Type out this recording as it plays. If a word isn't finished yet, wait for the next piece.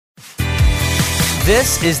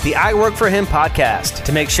This is the I Work For Him podcast.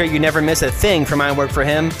 To make sure you never miss a thing from I Work For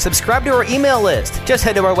Him, subscribe to our email list. Just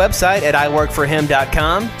head to our website at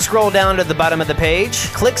iworkforhim.com, scroll down to the bottom of the page,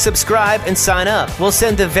 click subscribe, and sign up. We'll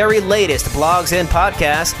send the very latest blogs and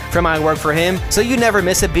podcasts from I Work For Him so you never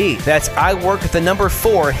miss a beat. That's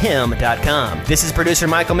iwork4him.com. This is producer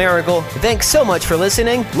Michael Miracle. Thanks so much for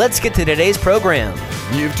listening. Let's get to today's program.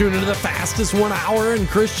 You've tuned into the fastest 1 hour in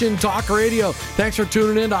Christian talk radio. Thanks for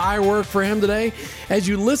tuning in to I Work For Him today. As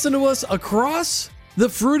you listen to us across the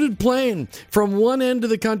fruited plain, from one end of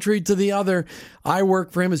the country to the other, I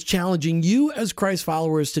Work For Him is challenging you as Christ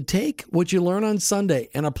followers to take what you learn on Sunday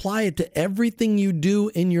and apply it to everything you do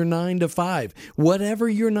in your 9 to 5, whatever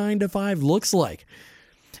your 9 to 5 looks like.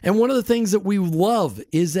 And one of the things that we love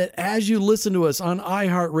is that as you listen to us on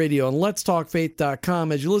iHeartRadio and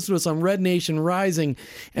letstalkfaith.com, as you listen to us on Red Nation Rising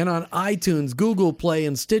and on iTunes, Google Play,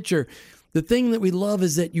 and Stitcher, the thing that we love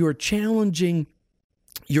is that you're challenging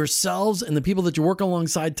yourselves and the people that you work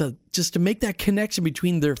alongside to make that connection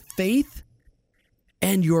between their faith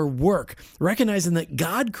and your work, recognizing that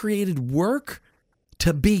God created work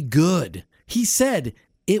to be good. He said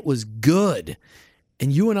it was good.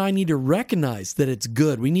 And you and I need to recognize that it's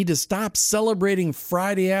good. We need to stop celebrating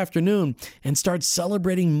Friday afternoon and start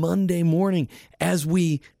celebrating Monday morning as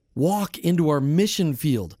we walk into our mission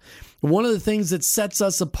field. One of the things that sets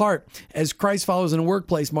us apart as Christ followers in a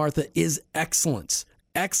workplace, Martha, is excellence.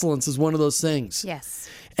 Excellence is one of those things. Yes.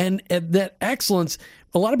 And that excellence,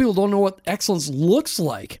 a lot of people don't know what excellence looks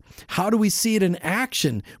like. How do we see it in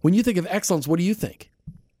action? When you think of excellence, what do you think?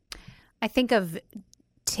 I think of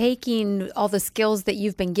taking all the skills that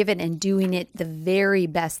you've been given and doing it the very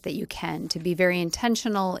best that you can, to be very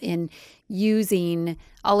intentional in using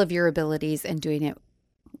all of your abilities and doing it.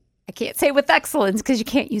 I can't say with excellence because you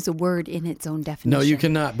can't use a word in its own definition. No, you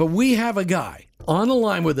cannot. But we have a guy on the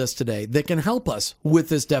line with us today that can help us with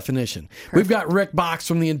this definition. Perfect. We've got Rick Boxx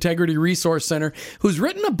from the Integrity Resource Center, who's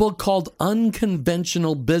written a book called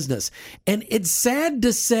Unconventional Business. And it's sad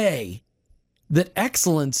to say that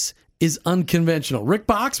excellence is unconventional. Rick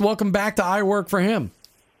Boxx, welcome back to I Work For Him.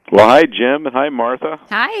 Well, hi, Jim, and hi, Martha.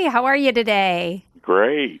 Hi, how are you today?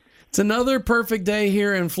 Great. It's another perfect day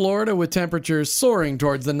here in Florida with temperatures soaring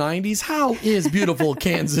towards the 90s. How is beautiful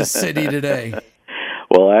Kansas City today?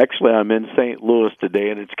 Well, actually, I'm in St. Louis today,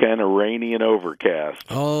 and it's kind of rainy and overcast.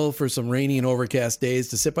 Oh, for some rainy and overcast days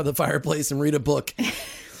to sit by the fireplace and read a book.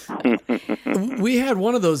 We had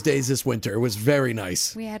one of those days this winter. It was very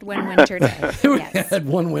nice. We had one winter day. We had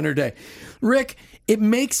one winter day. Rick, it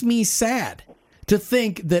makes me sad to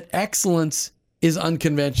think that excellence is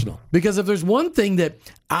unconventional. Because if there's one thing that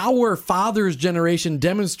our father's generation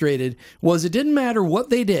demonstrated was it didn't matter what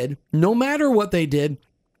they did, no matter what they did,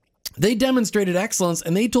 they demonstrated excellence,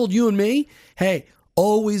 and they told you and me, hey,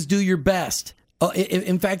 always do your best.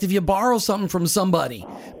 In fact, if you borrow something from somebody,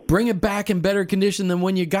 bring it back in better condition than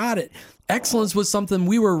when you got it. Excellence was something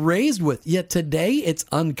we were raised with, yet today it's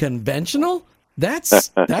unconventional?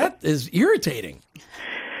 That is irritating.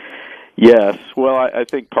 Yes, well, I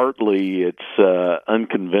think partly it's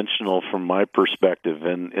unconventional from my perspective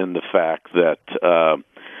in the fact that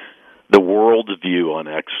the world's view on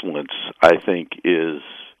excellence, I think, is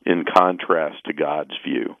in contrast to God's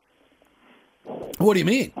view. What do you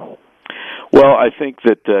mean? Well, I think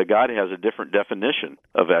that God has a different definition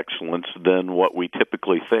of excellence than what we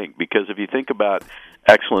typically think. Because if you think about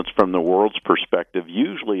excellence from the world's perspective,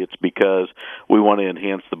 usually it's because we want to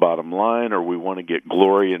enhance the bottom line or we want to get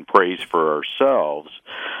glory and praise for ourselves.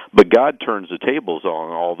 But God turns the tables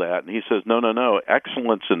on all that, and He says, no.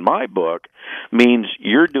 Excellence in my book means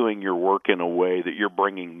you're doing your work in a way that you're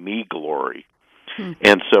bringing me glory.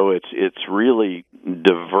 And so it's really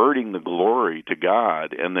diverting the glory to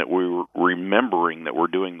God, and that we're remembering that we're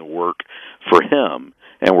doing the work for Him,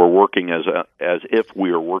 and we're working as if we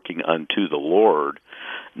are working unto the Lord,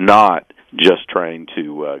 not just trying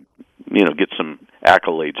to get some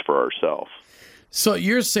accolades for ourselves. So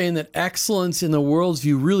you're saying that excellence in the world's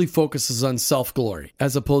view really focuses on self-glory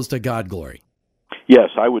as opposed to God glory? Yes,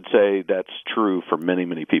 I would say that's true for many,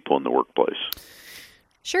 many people in the workplace.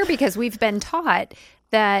 Sure, because we've been taught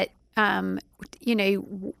that, a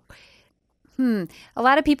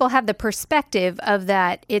lot of people have the perspective of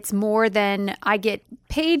that it's more than I get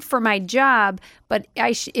paid for my job, but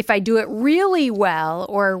if I do it really well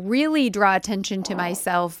or really draw attention to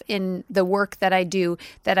myself in the work that I do,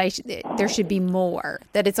 that there should be more,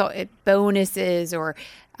 that it's bonuses or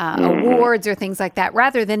awards or things like that,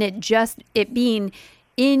 rather than it being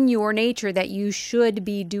in your nature that you should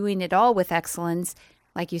be doing it all with excellence,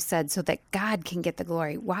 like you said, so that God can get the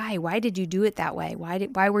glory. Why? Why did you do it that way?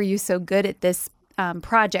 Why were you so good at this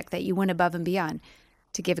project that you went above and beyond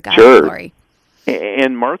to give God Sure. glory.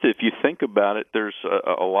 And Martha, if you think about it, there's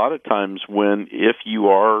a lot of times when if you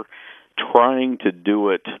are trying to do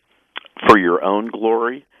it for your own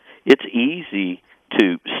glory, it's easy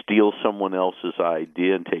to steal someone else's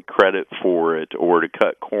idea and take credit for it, or to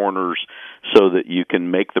cut corners so that you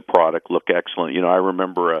can make the product look excellent. I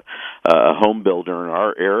remember a home builder in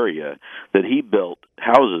our area that he built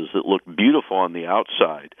houses that looked beautiful on the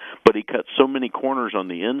outside, but he cut so many corners on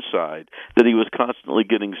the inside that he was constantly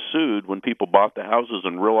getting sued when people bought the houses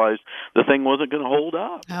and realized the thing wasn't going to hold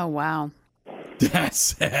up. Oh, wow. That's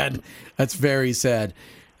sad. That's very sad.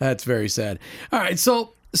 That's very sad. All right,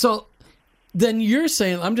 so then you're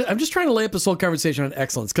saying, I'm just trying to lay up this whole conversation on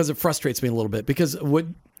excellence because it frustrates me a little bit, because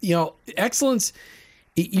excellence,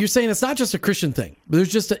 you're saying it's not just a Christian thing.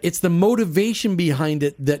 There's it's the motivation behind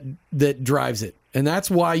it that drives it. And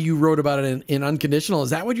that's why you wrote about it in Unconditional. Is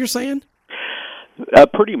that what you're saying?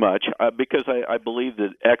 Pretty much, because I believe that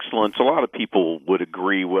excellence, a lot of people would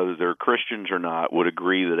agree, whether they're Christians or not, would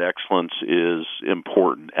agree that excellence is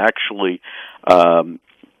important. Actually,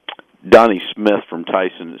 Donnie Smith from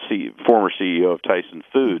Tyson, former CEO of Tyson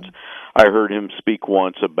Foods, I heard him speak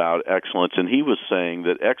once about excellence, and he was saying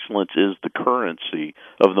that excellence is the currency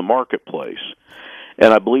of the marketplace.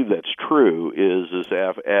 And I believe that's true, is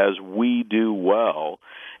as we do well,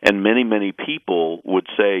 and many people would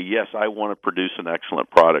say, yes, I want to produce an excellent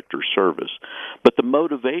product or service. But the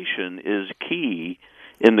motivation is key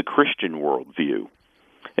in the Christian worldview.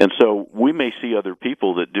 And so we may see other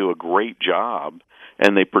people that do a great job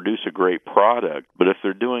and they produce a great product, but if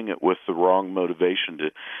they're doing it with the wrong motivation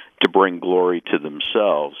to bring glory to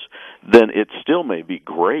themselves, then it still may be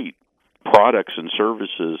great products and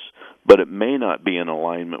services, but it may not be in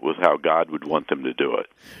alignment with how God would want them to do it.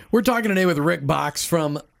 We're talking today with Rick Boxx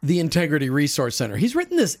from the Integrity Resource Center. He's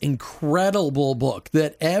written this incredible book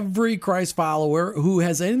that every Christ follower who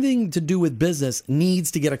has anything to do with business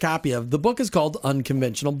needs to get a copy of. The book is called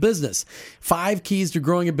Unconventional Business: 5 Keys to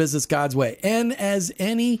Growing a Business God's Way. And as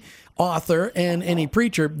any author and any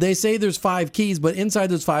preacher, they say there's 5 keys, but inside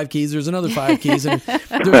those 5 keys, there's another 5 keys. And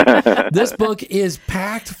this book is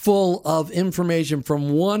packed full of information from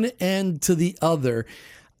one end to the other.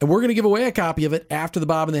 And we're going to give away a copy of it after the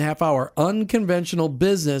Bob and the Half Hour. Unconventional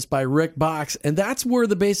Business by Rick Boxx. And that's where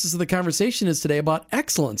the basis of the conversation is today, about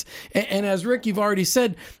excellence. And as Rick, you've already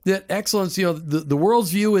said that excellence, the world's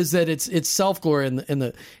view is that it's self-glory,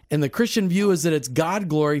 and the Christian view is that it's God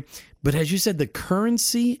glory. But as you said, the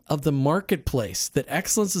currency of the marketplace, that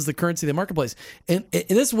excellence is the currency of the marketplace. And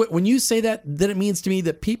this, when you say that, then it means to me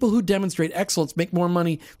that people who demonstrate excellence make more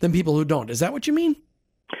money than people who don't. Is that what you mean?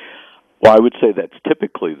 Well, I would say that's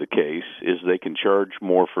typically the case, is they can charge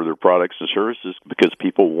more for their products and services because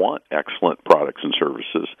people want excellent products and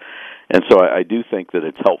services. And so I do think that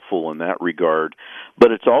it's helpful in that regard.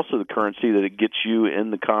 But it's also the currency that it gets you in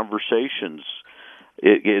the conversations.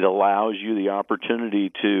 It allows you the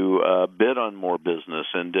opportunity to bid on more business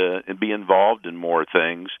and be involved in more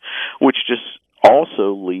things, which just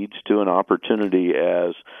also leads to an opportunity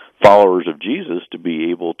as followers of Jesus to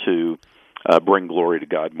be able to bring glory to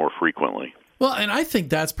God more frequently. Well, and I think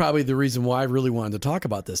that's probably the reason why I really wanted to talk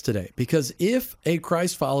about this today, because if a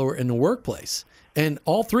Christ follower in the workplace, and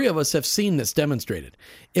all 3 of us have seen this demonstrated,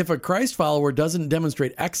 if a Christ follower doesn't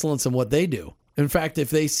demonstrate excellence in what they do, in fact, if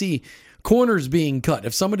they see corners being cut,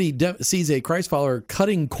 if somebody sees a Christ follower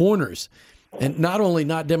cutting corners and not only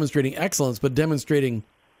not demonstrating excellence, but demonstrating,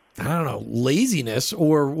 laziness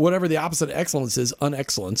or whatever the opposite of excellence is,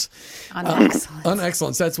 unexcellence.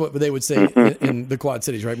 Unexcellence. That's what they would say in the Quad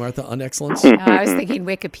Cities, right, Martha? Unexcellence? No, I was thinking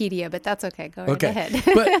Wikipedia, but that's okay. Go right ahead.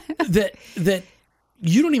 But that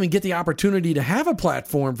you don't even get the opportunity to have a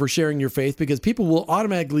platform for sharing your faith, because people will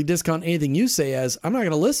automatically discount anything you say as, I'm not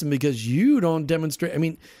going to listen because you don't demonstrate. I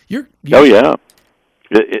mean, you're oh, yeah.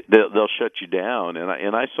 They'll shut you down,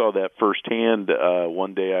 and I saw that firsthand.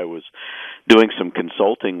 One day I was doing some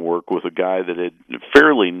consulting work with a guy that had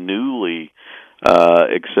fairly newly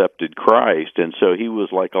accepted Christ, and so he was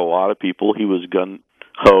like a lot of people. He was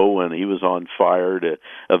gung-ho, and he was on fire to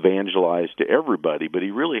evangelize to everybody, but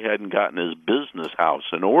he really hadn't gotten his business house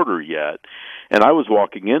in order yet. And I was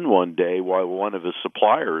walking in one day while one of his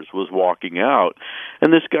suppliers was walking out,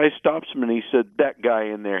 and this guy stops him and he said, "That guy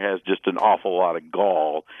in there has just an awful lot of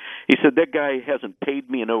gall." He said, "That guy hasn't paid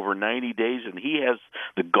me in over 90 days, and he has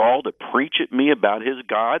the gall to preach at me about his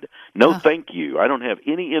God? No, thank you. I don't have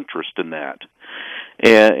any interest in that."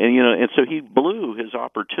 And so he blew his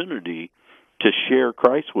opportunity to share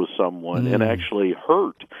Christ with someone and actually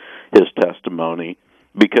hurt his testimony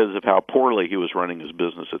because of how poorly he was running his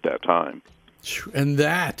business at that time. And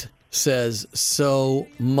that says so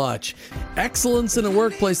much. Excellence in the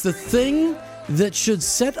workplace, the thing that should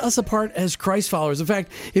set us apart as Christ followers. In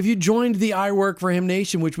fact, if you joined the I Work for Him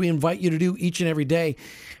Nation, which we invite you to do each and every day,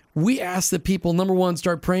 we ask that people, number one,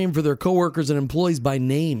 start praying for their coworkers and employees by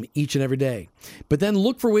name each and every day. But then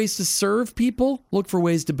look for ways to serve people, look for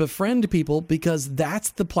ways to befriend people, because that's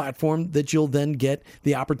the platform that you'll then get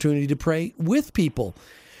the opportunity to pray with people.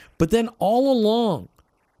 But then all along,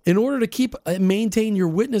 in order to maintain your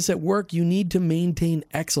witness at work, you need to maintain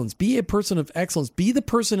excellence. Be a person of excellence. Be the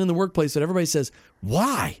person in the workplace that everybody says,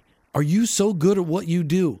 why are you so good at what you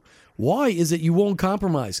do? Why is it you won't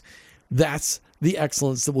compromise? That's the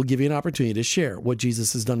excellence that will give you an opportunity to share what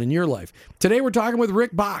Jesus has done in your life. Today, we're talking with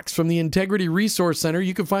Rick Boxx from the Integrity Resource Center.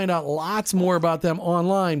 You can find out lots more about them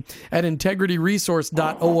online at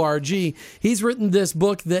integrityresource.org. He's written this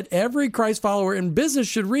book that every Christ follower in business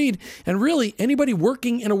should read, and really anybody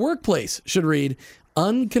working in a workplace should read,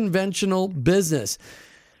 Unconventional Business.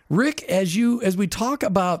 Rick, as we talk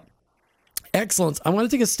about excellence, I want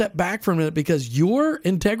to take a step back for a minute, because your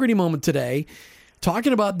integrity moment today,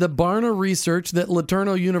 talking about the Barna research that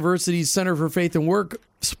LeTourneau University's Center for Faith and Work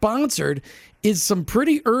sponsored, is some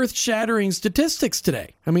pretty earth-shattering statistics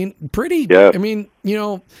today. I mean, I mean, you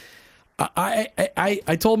know,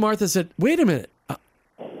 I told Martha, I said, wait a minute,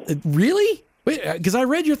 really? Because I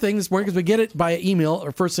read your thing this morning, because we get it by email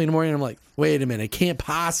or first thing in the morning, and I'm like, wait a minute, it can't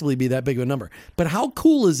possibly be that big of a number. But how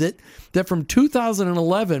cool is it that from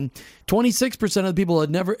 2011, 26% of the people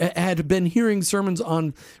had been hearing sermons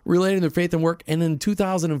on relating their faith and work, and in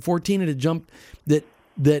 2014 it had jumped that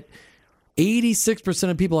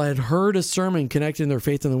 86% of people had heard a sermon connecting their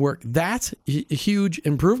faith and their work. That's a huge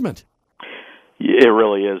improvement. It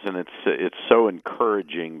really is, and it's so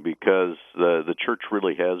encouraging, because the church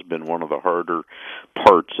really has been one of the harder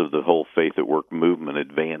parts of the whole faith at work movement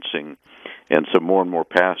advancing, and so more and more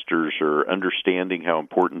pastors are understanding how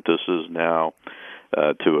important this is now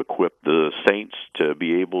to equip the saints to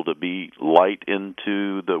be able to be light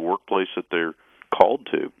into the workplace that they're called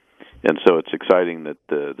to, and so it's exciting that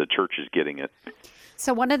the church is getting it.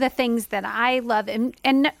 So one of the things that I love,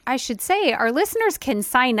 and I should say, our listeners can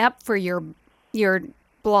sign up for your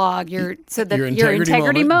blog, your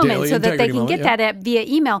integrity moment, so that they can get that via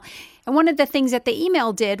email. And one of the things that the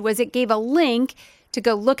email did was it gave a link to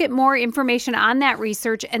go look at more information on that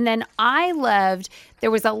research. And then I loved,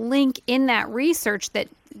 there was a link in that research that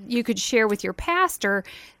you could share with your pastor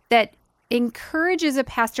that encourages a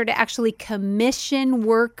pastor to actually commission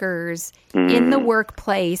workers in the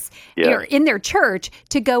workplace or in their church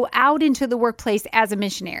to go out into the workplace as a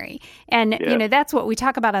missionary. And, you know, that's what we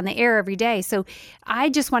talk about on the air every day. So I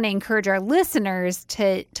just want to encourage our listeners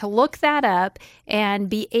to look that up and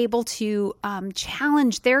be able to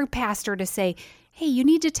challenge their pastor to say, hey, you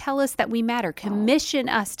need to tell us that we matter. Commission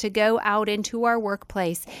us to go out into our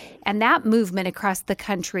workplace. And that movement across the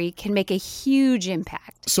country can make a huge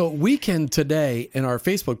impact. So we can today, in our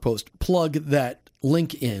Facebook post, plug that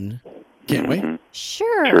link in, can't we?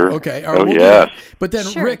 Sure. Okay. All right, we'll do that. But then,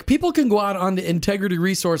 Sure. Rick, people can go out on to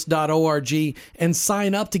integrityresource.org and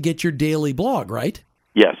sign up to get your daily blog, right?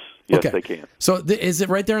 Yes, okay. They can. So is it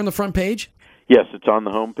right there on the front page? Yes, it's on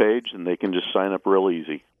the home page, and they can just sign up real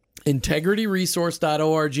easy.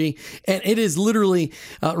 integrityresource.org. And it is literally,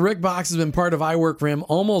 Rick Boxx has been part of I Work for Him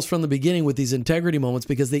almost from the beginning with these integrity moments,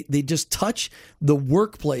 because they just touch the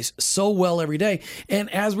workplace so well every day.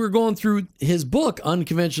 And as we're going through his book,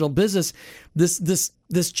 Unconventional Business,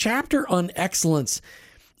 this chapter on excellence,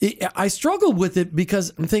 I struggled with it,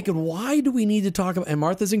 because I'm thinking, why do we need to talk about, and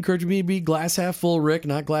Martha's encouraging me to be glass half full, Rick,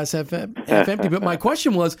 not glass half empty. But my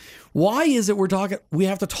question was, why is it we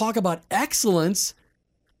have to talk about excellence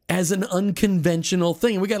as an unconventional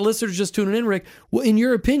thing? And we got listeners just tuning in, Rick. Well, in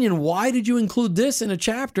your opinion, why did you include this in a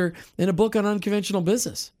chapter in a book on unconventional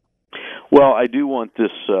business? Well, I do want this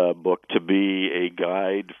book to be a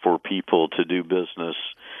guide for people to do business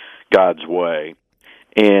God's way.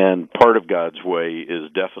 And part of God's way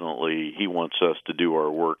is definitely He wants us to do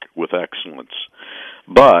our work with excellence.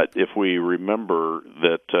 But if we remember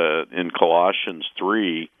that in Colossians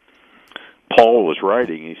 3, Paul was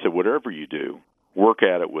writing, he said, whatever you do, work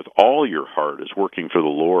at it with all your heart as working for the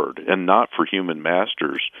Lord and not for human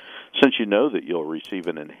masters, since you know that you'll receive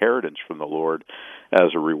an inheritance from the Lord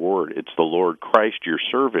as a reward. It's the Lord Christ you're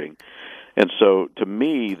serving. And so, to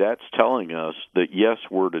me, that's telling us that, yes,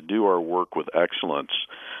 we're to do our work with excellence,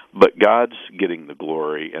 but God's getting the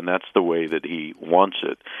glory, and that's the way that He wants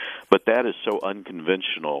it. But that is so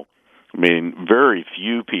unconventional. I mean, very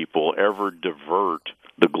few people ever divert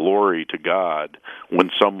the glory to God when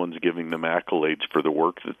someone's giving them accolades for the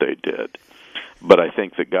work that they did. But I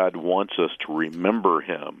think that God wants us to remember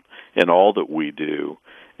Him in all that we do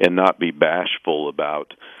and not be bashful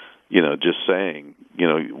about, just saying,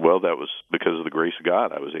 well, that was because of the grace of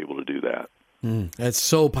God I was able to do that. That's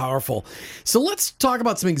so powerful. So let's talk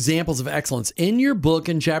about some examples of excellence in your book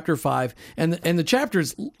in chapter 5, and the chapter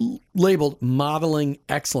is labeled Modeling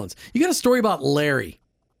Excellence. You got a story about Larry.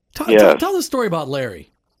 Tell the story about Larry.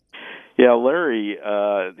 Yeah, Larry,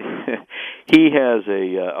 he has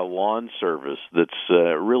a lawn service that's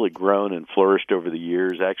really grown and flourished over the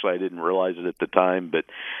years. Actually, I didn't realize it at the time, but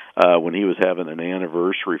when he was having an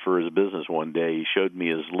anniversary for his business one day, he showed me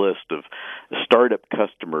his list of startup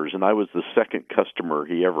customers, and I was the second customer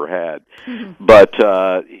he ever had. Mm-hmm. But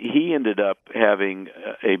he ended up having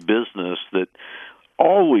a business that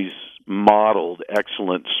always modeled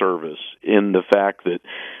excellent service in the fact that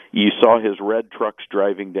you saw his red trucks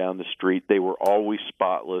driving down the street. They were always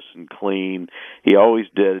spotless and clean. He always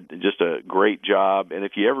did just a great job. And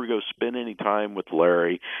if you ever go spend any time with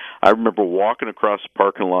Larry, I remember walking across the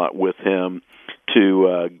parking lot with him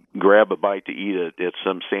to grab a bite to eat at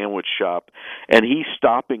some sandwich shop, and he's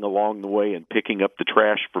stopping along the way and picking up the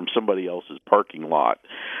trash from somebody else's parking lot.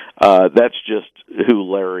 That's just who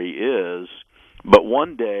Larry is. But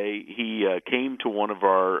one day he came to one of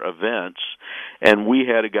our events, and we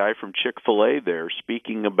had a guy from Chick-fil-A there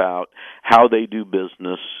speaking about how they do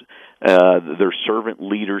business, their servant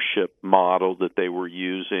leadership model that they were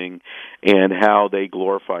using, and how they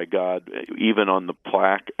glorify God even on the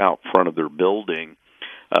plaque out front of their building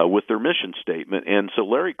with their mission statement. And so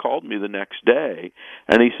Larry called me the next day,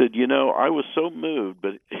 and he said, I was so moved,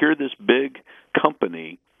 but here this big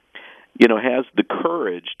company has the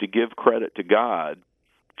courage to give credit to God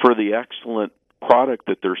for the excellent product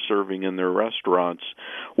that they're serving in their restaurants.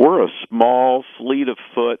 We're a small, fleet of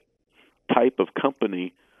foot type of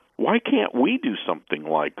company. Why can't we do something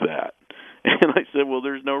like that? And I said, well,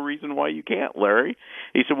 there's no reason why you can't, Larry.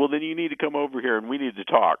 He said, well, then you need to come over here and we need to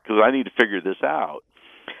talk because I need to figure this out.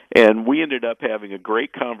 And we ended up having a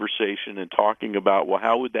great conversation and talking about, well,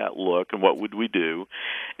 how would that look and what would we do?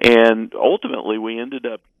 And ultimately, we ended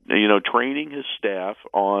up, training his staff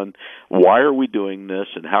on why are we doing this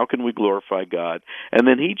and how can we glorify God. And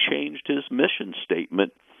then he changed his mission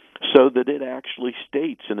statement so that it actually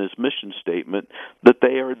states in his mission statement that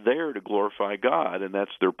they are there to glorify God, and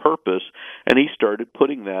that's their purpose. And he started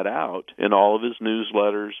putting that out in all of his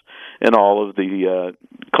newsletters and all of the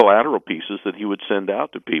collateral pieces that he would send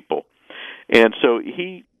out to people. And so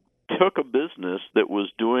he took a business that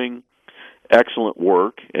was doing excellent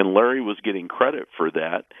work, and Larry was getting credit for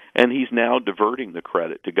that, and he's now diverting the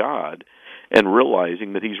credit to God and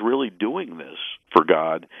realizing that he's really doing this for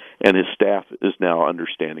God, and his staff is now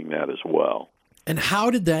understanding that as well. And how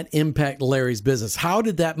did that impact Larry's business? How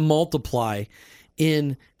did that multiply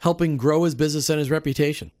in helping grow his business and his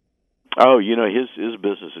reputation? Oh, his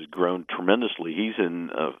business has grown tremendously. He's in,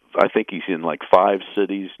 I think he's in like 5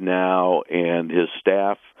 cities now, and his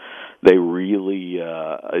staff, they really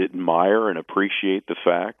admire and appreciate the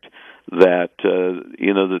fact that,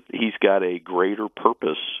 that he's got a greater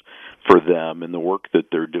purpose for them in the work that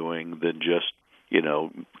they're doing than just,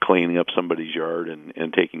 cleaning up somebody's yard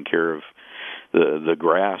and taking care of the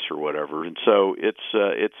grass or whatever. And so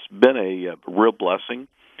it's been a real blessing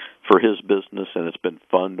for his business, and it's been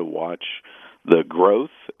fun to watch the growth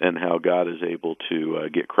and how God is able to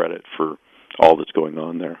get credit for all that's going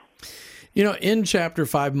on there. In chapter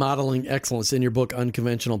 5, Modeling Excellence, in your book,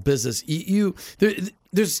 Unconventional Business,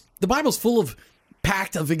 there's the Bible's full of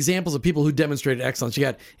packed of examples of people who demonstrated excellence. You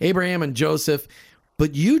got Abraham and Joseph,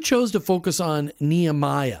 but you chose to focus on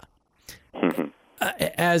Nehemiah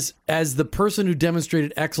as the person who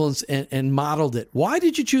demonstrated excellence and modeled it. Why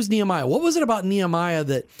did you choose Nehemiah? What was it about Nehemiah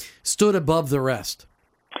that stood above the rest?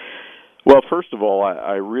 Well, first of all,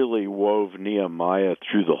 I really wove Nehemiah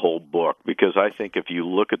through the whole book because I think if you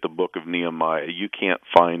look at the book of Nehemiah, you can't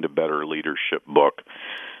find a better leadership book.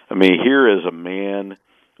 I mean, here is a man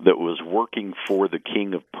that was working for the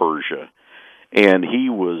king of Persia, and he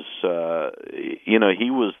was,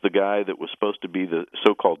 he was the guy that was supposed to be the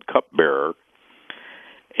so-called cupbearer.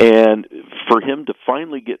 And for him to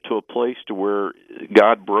finally get to a place to where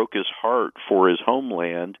God broke his heart for his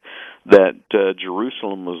homeland, that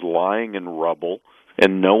Jerusalem was lying in rubble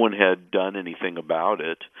and no one had done anything about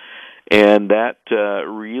it, and that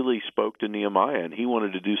really spoke to Nehemiah, and he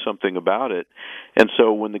wanted to do something about it. And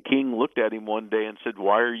so when the king looked at him one day and said,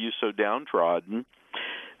 "Why are you so downtrodden?"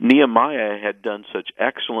 Nehemiah had done such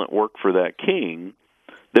excellent work for that king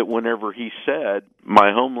that whenever he said,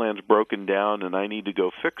 "My homeland's broken down and I need to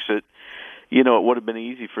go fix it," it would have been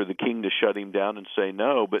easy for the king to shut him down and say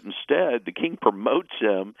no, but instead the king promotes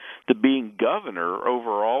him to being governor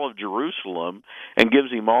over all of Jerusalem and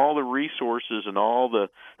gives him all the resources and all the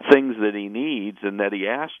things that he needs and that he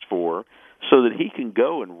asked for so that he can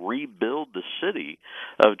go and rebuild the city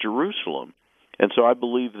of Jerusalem. And so I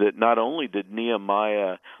believe that not only did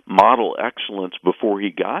Nehemiah model excellence before he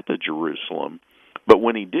got to Jerusalem, but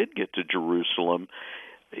when he did get to Jerusalem,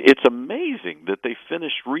 it's amazing that they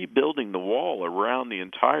finished rebuilding the wall around the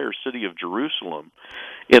entire city of Jerusalem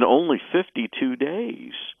in only 52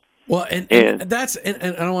 days. Well, and I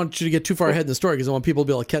don't want you to get too far ahead in the story because I want people to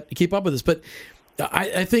be able to keep up with this. But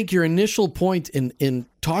I think your initial point in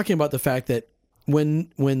talking about the fact that when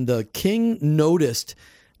the king noticed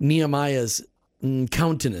Nehemiah's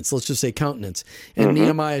countenance, let's just say countenance, and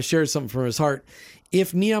Nehemiah shared something from his heart.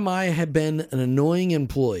 If Nehemiah had been an annoying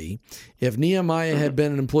employee, if Nehemiah had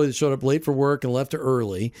been an employee that showed up late for work and left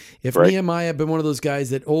early, if Nehemiah had been one of those guys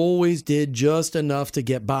that always did just enough to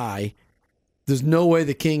get by, there's no way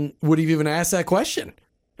the king would have even asked that question.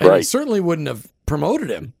 And he certainly wouldn't have promoted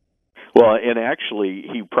him. Well, and actually,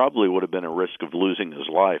 he probably would have been at risk of losing his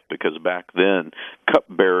life because back then,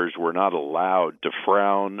 cupbearers were not allowed to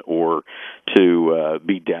frown or to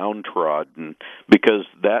be downtrodden because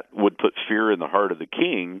that would put fear in the heart of the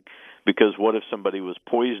king. Because what if somebody was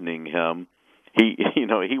poisoning him? He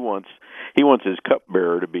wants his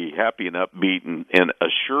cupbearer to be happy and upbeat and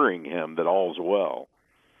assuring him that all's well.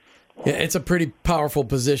 Yeah, it's a pretty powerful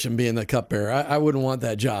position being the cupbearer. I wouldn't want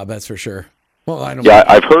that job, that's for sure. Well, I don't. Yeah,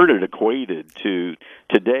 I've heard it equated to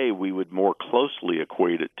today. We would more closely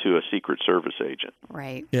equate it to a Secret Service agent.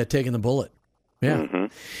 Right. Yeah, taking the bullet. Yeah. Mm-hmm.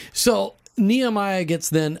 So Nehemiah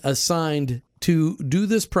gets then assigned to do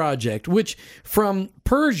this project, which from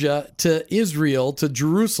Persia to Israel to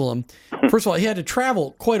Jerusalem, first of all, he had to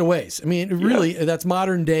travel quite a ways. I mean, really, that's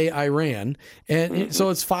modern day Iran. And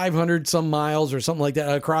so it's 500 some miles or something like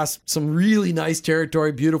that across some really nice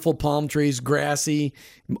territory, beautiful palm trees, grassy,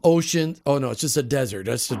 ocean. Oh, no, it's just a desert.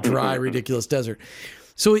 It's a dry, ridiculous desert.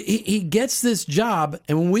 So he gets this job.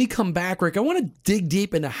 And when we come back, Rick, I want to dig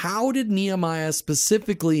deep into how did Nehemiah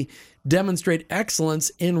specifically demonstrate excellence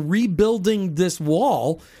in rebuilding this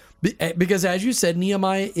wall, because as you said,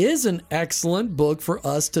 Nehemiah is an excellent book for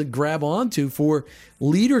us to grab onto for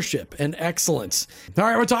leadership and excellence. All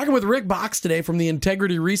right, we're talking with Rick Boxx today from the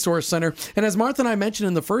Integrity Resource Center. And as Martha and I mentioned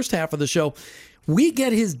in the first half of the show, we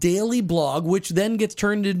get his daily blog, which then gets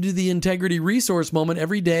turned into the Integrity Resource Moment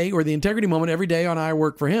every day, or the Integrity Moment every day on I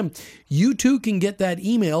Work for Him. You too can get that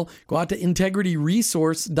email. Go out to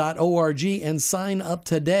integrityresource.org and sign up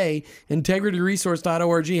today.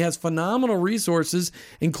 Integrityresource.org has phenomenal resources,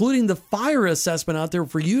 including the fire assessment out there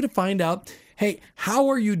for you to find out, hey, how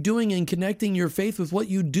are you doing in connecting your faith with what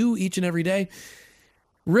you do each and every day?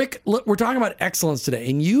 Rick, look, we're talking about excellence today,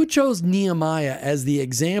 and you chose Nehemiah as the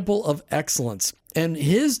example of excellence. And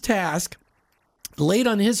his task, laid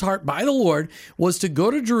on his heart by the Lord, was to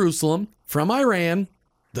go to Jerusalem from Iran,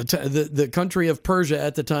 the country of Persia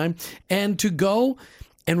at the time, and to go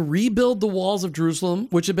and rebuild the walls of Jerusalem,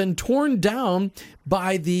 which had been torn down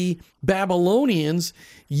by the Babylonians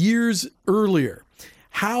years earlier.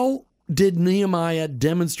 How did Nehemiah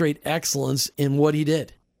demonstrate excellence in what he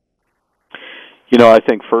did? I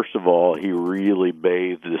think, first of all, he really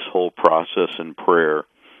bathed this whole process in prayer.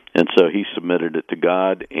 And so he submitted it to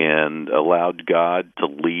God and allowed God to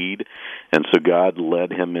lead. And so God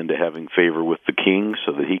led him into having favor with the king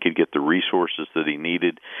so that he could get the resources that he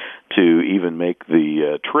needed to even make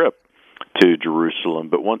the trip to Jerusalem.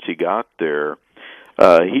 But once he got there,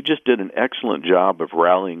 he just did an excellent job of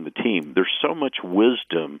rallying the team. There's so much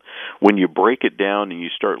wisdom when you break it down and you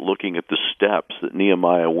start looking at the steps that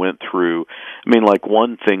Nehemiah went through. I mean, like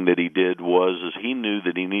one thing that he did was he knew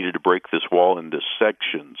that he needed to break this wall into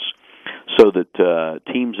sections so that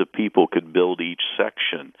teams of people could build each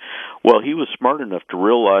section. Well, he was smart enough to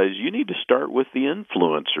realize you need to start with the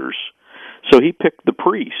influencers. So he picked the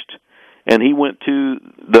priest, and he went to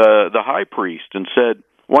the high priest and said,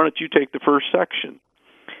 why don't you take the first section?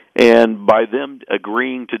 And by them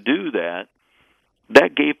agreeing to do that,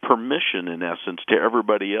 that gave permission, in essence, to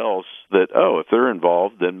everybody else that, if they're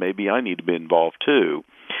involved, then maybe I need to be involved too.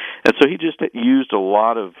 And so he just used a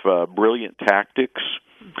lot of brilliant tactics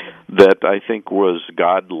that I think was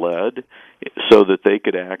God-led so that they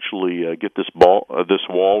could actually get this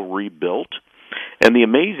wall rebuilt. And the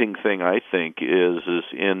amazing thing, I think, is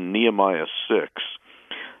in Nehemiah 6,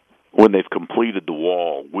 when they've completed the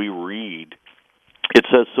wall, we read, it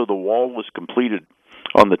says, so the wall was completed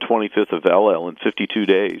on the 25th of Elul in 52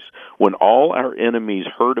 days. When all our enemies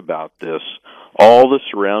heard about this, all the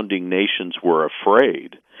surrounding nations were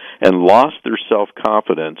afraid. and lost their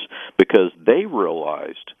self-confidence because they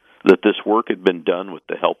realized that this work had been done with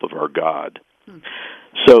the help of our God.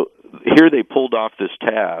 So here they pulled off this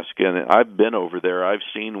task, and I've been over there. I've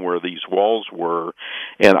seen where these walls were,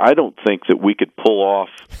 and I don't think that we could pull off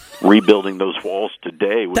rebuilding those walls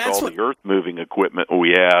today with the earth-moving equipment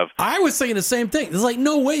we have. I was saying the same thing. There's like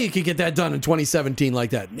no way you could get that done in 2017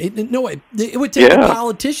 like that. No way. It would take the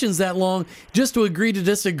politicians that long just to agree to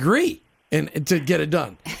disagree and to get it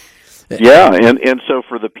done. Yeah, and so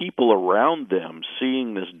for the people around them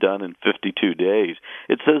seeing this done in 52 days,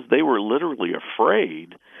 it says they were literally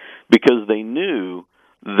afraid because they knew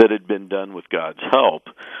that it had been done with God's help.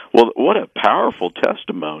 Well, what a powerful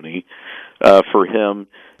testimony for him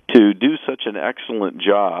to do such an excellent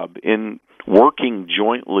job in working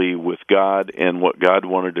jointly with God and what God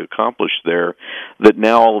wanted to accomplish there, that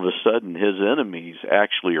now all of a sudden his enemies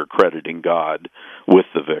actually are crediting God with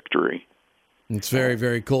the victory. It's very,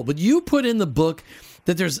 very cool. But you put in the book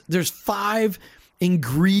that there's 5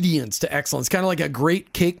 ingredients to excellence, kind of like a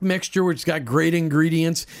great cake mixture, which has got great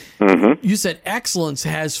ingredients. Mm-hmm. You said excellence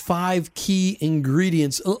has 5 key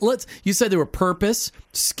ingredients. You said there were purpose,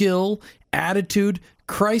 skill, attitude,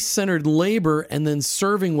 Christ-centered labor, and then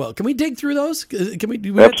serving well. Can we dig through those? Can we?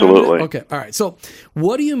 Do we Absolutely. Okay. All right. So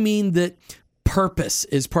what do you mean that purpose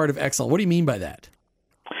is part of excellence? What do you mean by that?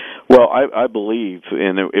 Well, I believe,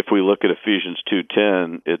 and if we look at Ephesians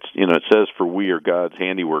 2:10, it says, "For we are God's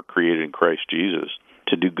handiwork, created in Christ Jesus,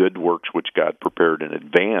 to do good works which God prepared in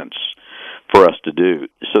advance for us to do."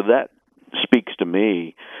 So that speaks to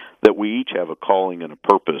me that we each have a calling and a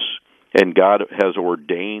purpose, and God has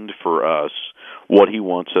ordained for us what He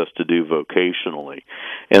wants us to do vocationally.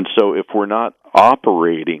 And so if we're not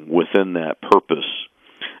operating within that purpose,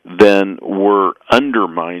 then we're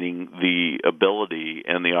undermining the ability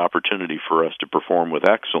and the opportunity for us to perform with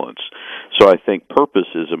excellence. So I think purpose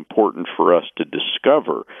is important for us to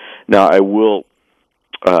discover. Now, I will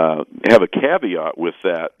have a caveat with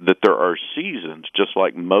that there are seasons, just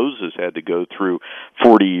like Moses had to go through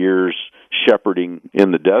 40 years shepherding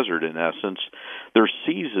in the desert, in essence. There's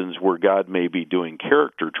seasons where God may be doing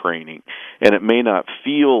character training, and it may not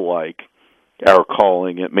feel like our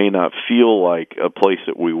calling. It may not feel like a place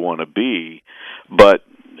that we want to be, but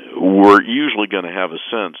we're usually going to have a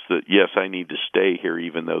sense that, yes, I need to stay here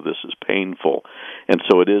even though this is painful. And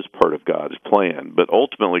so it is part of God's plan. But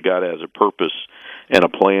ultimately, God has a purpose and a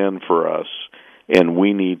plan for us, and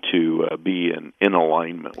we need to be in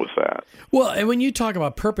alignment with that. Well, and when you talk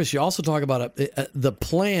about purpose, you also talk about the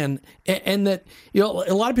plan, and that, a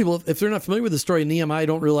lot of people, if they're not familiar with the story of Nehemiah,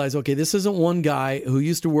 don't realize, okay, this isn't one guy who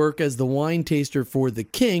used to work as the wine taster for the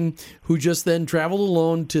king, who just then traveled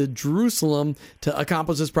alone to Jerusalem to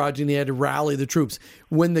accomplish this project, and he had to rally the troops.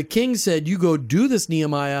 When the king said, "You go do this,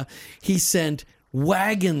 Nehemiah," he sent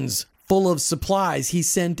wagons full of supplies. He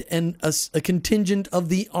sent a contingent of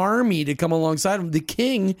the army to come alongside him. The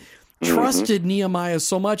king trusted Nehemiah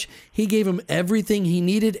so much, he gave him everything he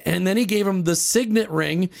needed, and then he gave him the signet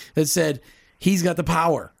ring that said he's got the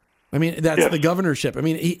power. I mean, that's the governorship. I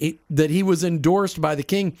mean, that he was endorsed by the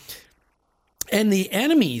king. And the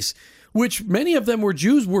enemies, which many of them were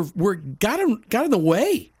Jews, got in the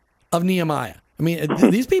way of Nehemiah. I mean,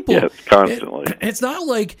 these people, constantly. It's not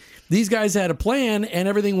like these guys had a plan and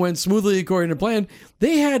everything went smoothly according to plan.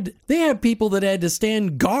 They had people that had to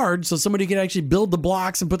stand guard so somebody could actually build the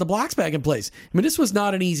blocks and put the blocks back in place. I mean, this was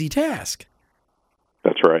not an easy task.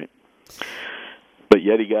 That's right. But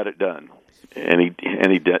yet he got it done, and he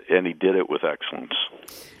did it with excellence.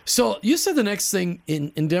 So you said the next thing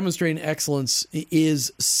in demonstrating excellence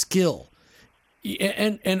is skill.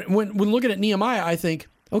 And when looking at Nehemiah, I think,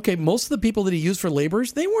 okay, most of the people that he used for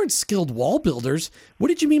laborers, they weren't skilled wall builders. What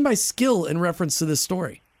did you mean by skill in reference to this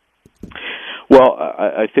story? Well,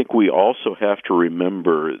 I think we also have to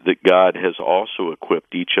remember that God has also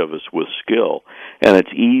equipped each of us with skill. And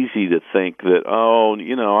it's easy to think that,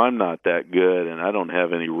 I'm not that good and I don't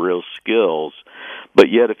have any real skills. But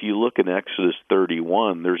yet, if you look in Exodus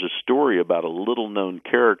 31, there's a story about a little-known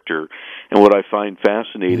character. And what I find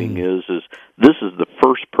fascinating is this is the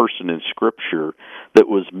first person in Scripture that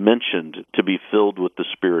was mentioned to be filled with the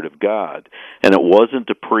Spirit of God. And it wasn't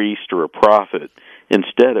a priest or a prophet.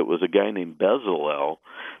 Instead, it was a guy named Bezalel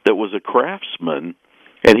that was a craftsman,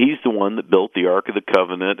 and he's the one that built the Ark of the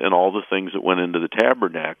Covenant and all the things that went into the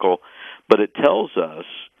tabernacle. But it tells us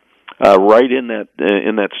right in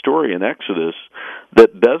that story in Exodus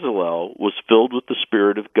that Bezalel was filled with the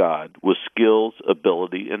Spirit of God, with skills,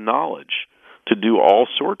 ability, and knowledge to do all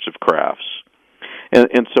sorts of crafts.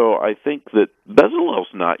 And so I think that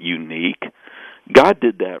Bezalel's not unique. God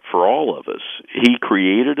did that for all of us. He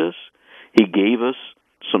created us. He gave us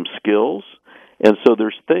some skills. And so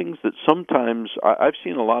there's things that sometimes I've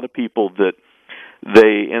seen a lot of people that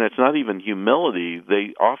and it's not even humility,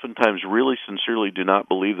 they oftentimes really sincerely do not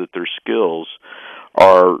believe that their skills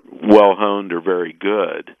are well honed or very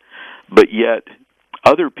good. But yet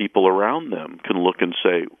other people around them can look and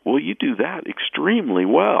say, well, you do that extremely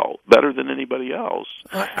well, better than anybody else.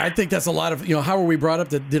 I think that's a lot of, how were we brought up?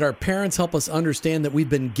 Did our parents help us understand that we've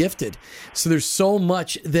been gifted? So there's so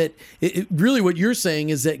much that, really what you're saying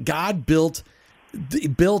is that God built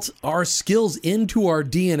our skills into our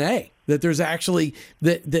DNA, that there's actually,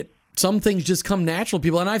 that some things just come natural to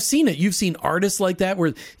people. And I've seen it. You've seen artists like that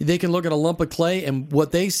where they can look at a lump of clay and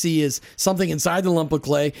what they see is something inside the lump of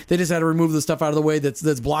clay. They just had to remove the stuff out of the way that's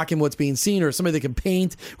blocking what's being seen, or somebody that can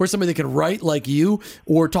paint, or somebody that can write like you,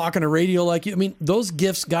 or talk on a radio like you. I mean, those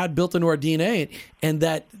gifts God built into our DNA, and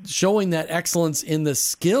that showing that excellence in the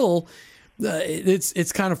skill,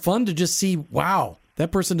 it's kind of fun to just see, wow,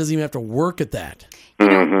 that person doesn't even have to work at that.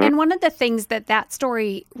 And one of the things that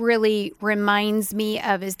story really reminds me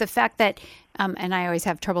of is the fact that, and I always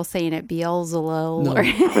have trouble saying it, Beelzebub or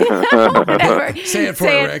whatever. Say it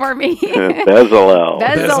for me. Bezalel.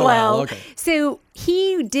 Okay. So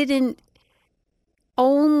he didn't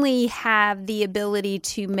only have the ability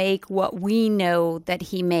to make what we know that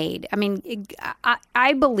he made. I mean,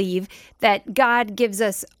 I believe that God gives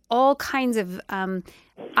us all kinds of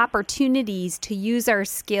opportunities to use our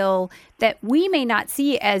skill that we may not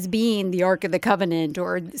see as being the Ark of the Covenant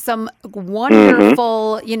or some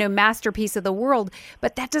wonderful, masterpiece of the world,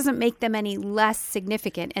 but that doesn't make them any less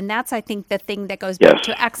significant. And that's, I think, the thing that goes back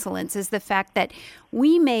to excellence is the fact that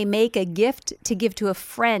we may make a gift to give to a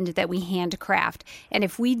friend that we handcraft. And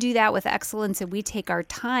if we do that with excellence and we take our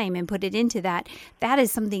time and put it into that, that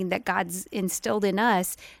is something that God's instilled in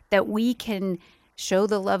us that we can show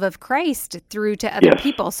the love of Christ through to other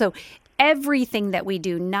people. So everything that we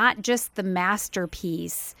do, not just the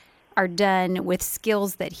masterpiece, are done with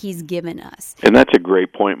skills that he's given us. And that's a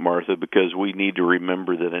great point, Martha, because we need to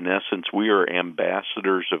remember that in essence we are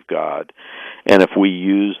ambassadors of God. And if we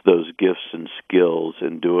use those gifts and skills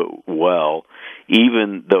and do it well,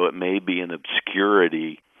 even though it may be in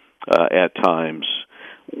obscurity at times,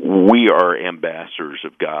 we are ambassadors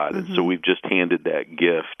of God. And so we've just handed that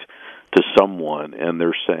gift to someone, and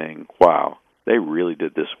they're saying, wow, they really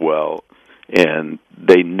did this well, and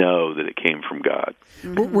they know that it came from God.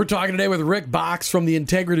 We're talking today with Rick Boxx from the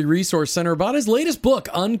Integrity Resource Center about his latest book,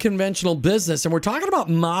 Unconventional Business, and we're talking about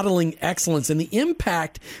modeling excellence and the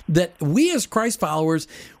impact that we as Christ followers,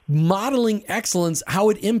 modeling excellence, how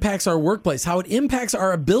it impacts our workplace, how it impacts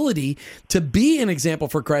our ability to be an example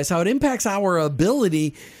for Christ, how it impacts our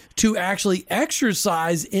ability to actually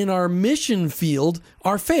exercise in our mission field,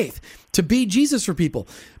 our faith, to be Jesus for people.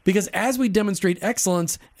 Because as we demonstrate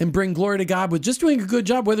excellence and bring glory to God with just doing a good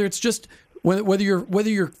job, whether it's just whether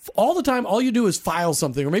you're all the time, all you do is file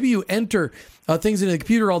something, or maybe you enter things into the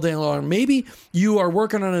computer all day long, or maybe you are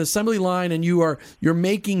working on an assembly line and you're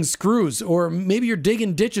making screws, or maybe you're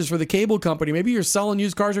digging ditches for the cable company, maybe you're selling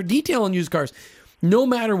used cars or detailing used cars. No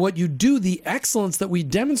matter what you do, the excellence that we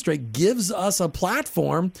demonstrate gives us a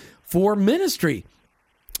platform for ministry.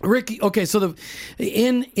 Rick, okay, so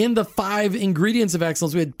in the 5 ingredients of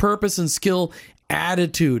excellence, we had purpose and skill,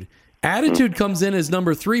 attitude. Attitude comes in as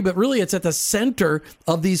number 3, but really it's at the center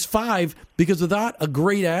of these 5, because without a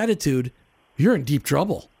great attitude, you're in deep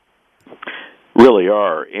trouble. Really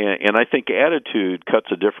are, and I think attitude cuts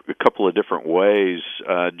a couple of different ways,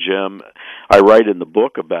 Jim. I write in the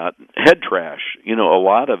book about head trash. A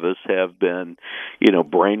lot of us have been,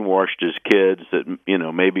 brainwashed as kids that,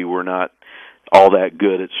 maybe we're not all that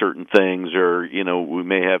good at certain things, or, we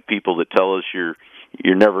may have people that tell us you're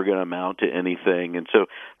never going to amount to anything. And so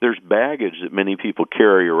there's baggage that many people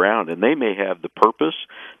carry around, and they may have the purpose,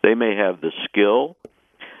 they may have the skill,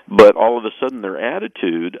 but all of a sudden their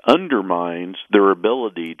attitude undermines their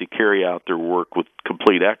ability to carry out their work with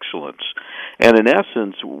complete excellence. And in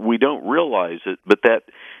essence, we don't realize it, but that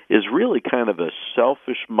is really kind of a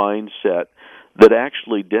selfish mindset that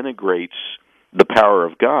actually denigrates the power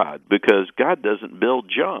of God, because God doesn't build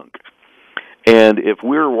junk. And if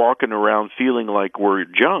we're walking around feeling like we're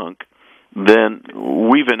junk, then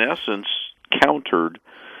we've in essence countered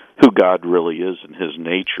who God really is in his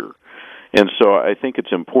nature. And so I think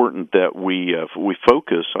it's important that we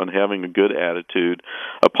focus on having a good attitude,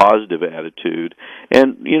 a positive attitude.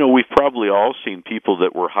 And, we've probably all seen people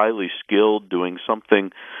that were highly skilled doing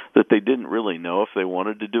something that they didn't really know if they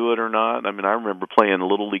wanted to do it or not. I mean, I remember playing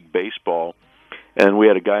Little League Baseball, and we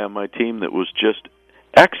had a guy on my team that was just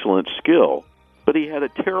excellent skill, but he had a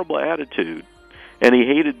terrible attitude, and he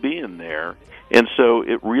hated being there. And so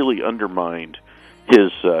it really undermined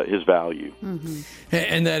his value. Mm-hmm.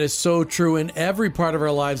 And that is so true in every part of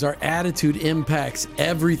our lives. Our attitude impacts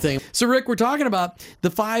everything. So, Rick, we're talking about the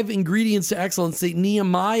 5 ingredients to excellence that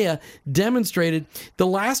Nehemiah demonstrated. The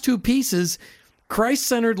last 2 pieces,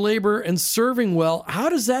 Christ-centered labor and serving well. How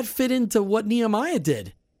does that fit into what Nehemiah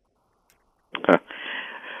did?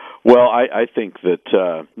 Well, I think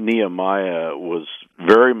that Nehemiah was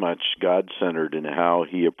very much God-centered in how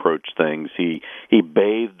he approached things. He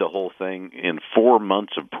bathed the whole thing in 4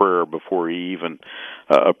 months of prayer before he even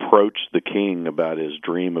approached the king about his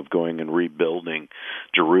dream of going and rebuilding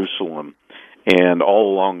Jerusalem. And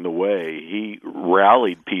all along the way, he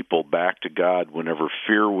rallied people back to God whenever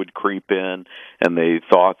fear would creep in and they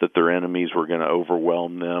thought that their enemies were going to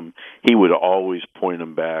overwhelm them. He would always point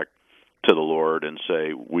them back to the Lord and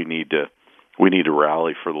say, we need to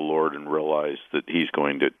rally for the Lord and realize that he's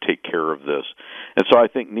going to take care of this. And so I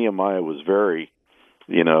think Nehemiah was very,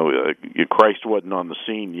 Christ wasn't on the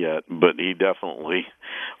scene yet, but he definitely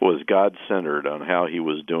was God-centered on how he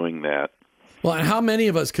was doing that. Well, and how many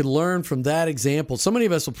of us could learn from that example? So many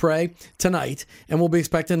of us will pray tonight, and we'll be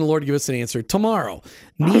expecting the Lord to give us an answer tomorrow.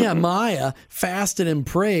 Nehemiah fasted and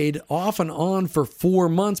prayed off and on for 4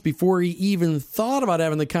 months before he even thought about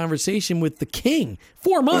having the conversation with the king.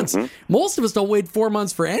 4 months. Mm-hmm. Most of us don't wait 4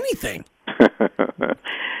 months for anything.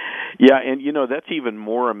 Yeah, and that's even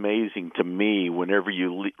more amazing to me whenever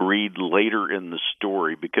you read later in the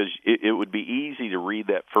story, because it would be easy to read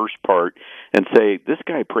that first part and say, this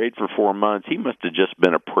guy prayed for 4 months. He must have just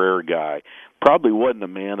been a prayer guy. Probably wasn't a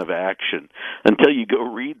man of action, until you go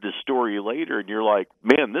read the story later and you're like,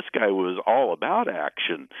 man, this guy was all about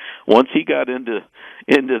action. Once he got into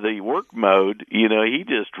the work mode, he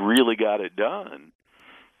just really got it done.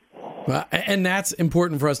 Well, and that's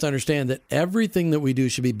important for us to understand, that everything that we do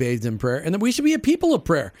should be bathed in prayer, and that we should be a people of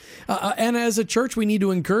prayer. And as a church, we need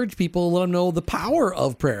to encourage people, let them know the power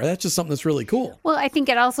of prayer. That's just something that's really cool. Well, I think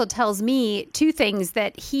it also tells me 2 things: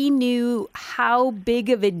 that he knew how big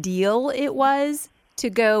of a deal it was to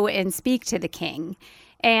go and speak to the king.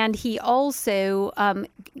 And he also,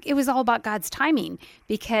 it was all about God's timing,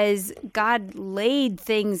 because God laid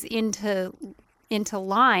things into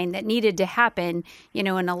line that needed to happen,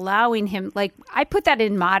 and allowing him, like, I put that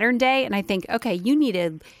in modern day, and I think, okay, you need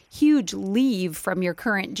a huge leave from your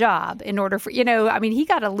current job in order for, he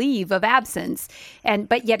got a leave of absence,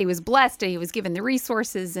 but yet he was blessed and he was given the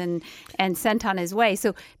resources and sent on his way.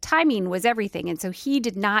 So timing was everything. And so he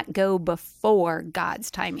did not go before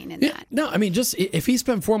God's timing in that. No, just if he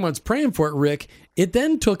spent 4 months praying for it, Rick, it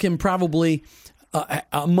then took him probably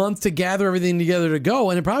a month to gather everything together to go,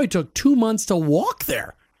 and it probably took 2 months to walk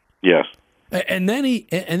there. Yes. And then he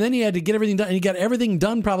had to get everything done, and he got everything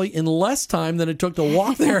done probably in less time than it took to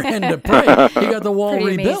walk there and to pray. He got the wall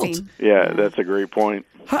rebuilt. Amazing. Yeah, that's a great point.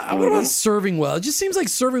 What about serving well? It just seems like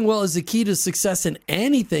serving well is the key to success in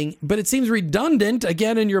anything, but it seems redundant.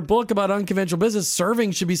 Again, in your book about unconventional business,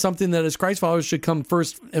 serving should be something that as Christ followers should come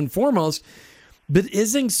first and foremost. But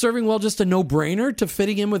isn't serving well just a no-brainer to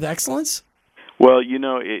fitting in with excellence? Well,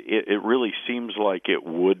 it really seems like it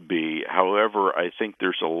would be. However, I think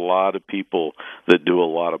there's a lot of people that do a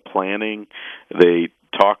lot of planning. They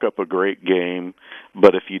talk up a great game,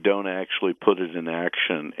 but if you don't actually put it in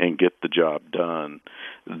action and get the job done,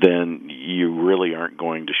 then you really aren't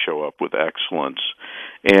going to show up with excellence.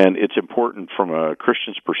 And it's important from a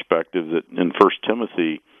Christian's perspective that in 1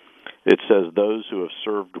 Timothy, it says, those who have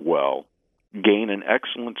served well gain an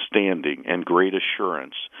excellent standing and great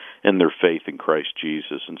assurance in their faith in Christ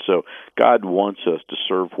Jesus. And so God wants us to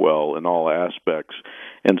serve well in all aspects.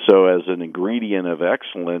 And so as an ingredient of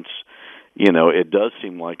excellence, it does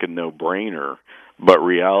seem like a no-brainer, but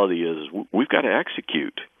reality is we've got to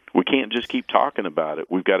execute. We can't just keep talking about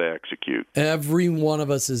it. We've got to execute. Every one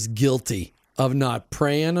of us is guilty of not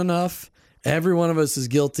praying enough. Every one of us is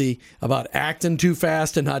guilty about acting too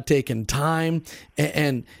fast and not taking time.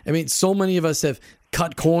 And so many of us have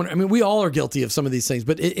cut corner. We all are guilty of some of these things,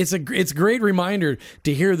 but it's a great reminder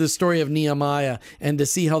to hear the story of Nehemiah and to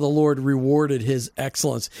see how the Lord rewarded his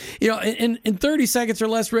excellence. In 30 seconds or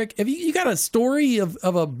less, Rick, have you got a story of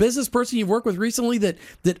a business person you've worked with recently that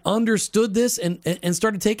understood this and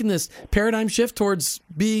started taking this paradigm shift towards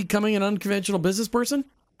becoming an unconventional business person?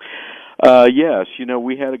 Yes.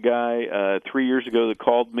 We had a guy 3 years ago that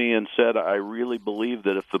called me and said, I really believe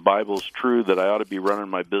that if the Bible's true, that I ought to be running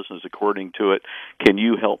my business according to it. Can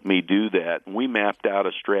you help me do that? And we mapped out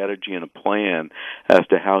a strategy and a plan as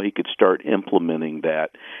to how he could start implementing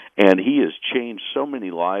that. and he has changed so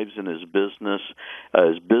many lives in his business.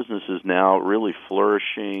 His business is now really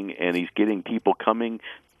flourishing, and he's getting people coming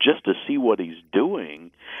just to see what he's doing.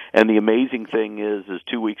 And the amazing thing is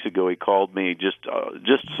 2 weeks ago he called me just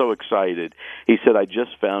so excited. He said, I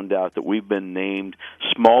just found out that we've been named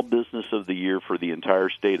Small Business of the Year for the entire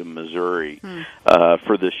state of Missouri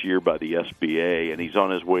for this year by the SBA, and he's on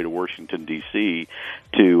his way to Washington, D.C.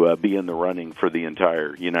 to be in the running for the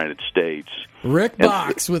entire United States. Rick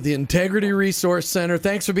Boxx with the Integrity Resource Center.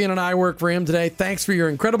 Thanks for being on I Work for Him today. Thanks for your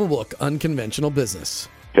incredible book, Unconventional Business.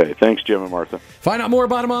 Okay, thanks, Jim and Martha. Find out more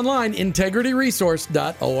about him online,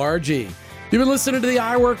 integrityresource.org. You've been listening to the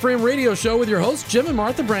I Work for Him radio show with your hosts, Jim and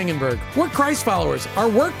Martha Brangenberg. We're Christ followers. Our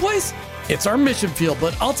workplace, it's our mission field,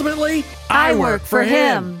 but ultimately, I work for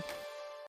Him.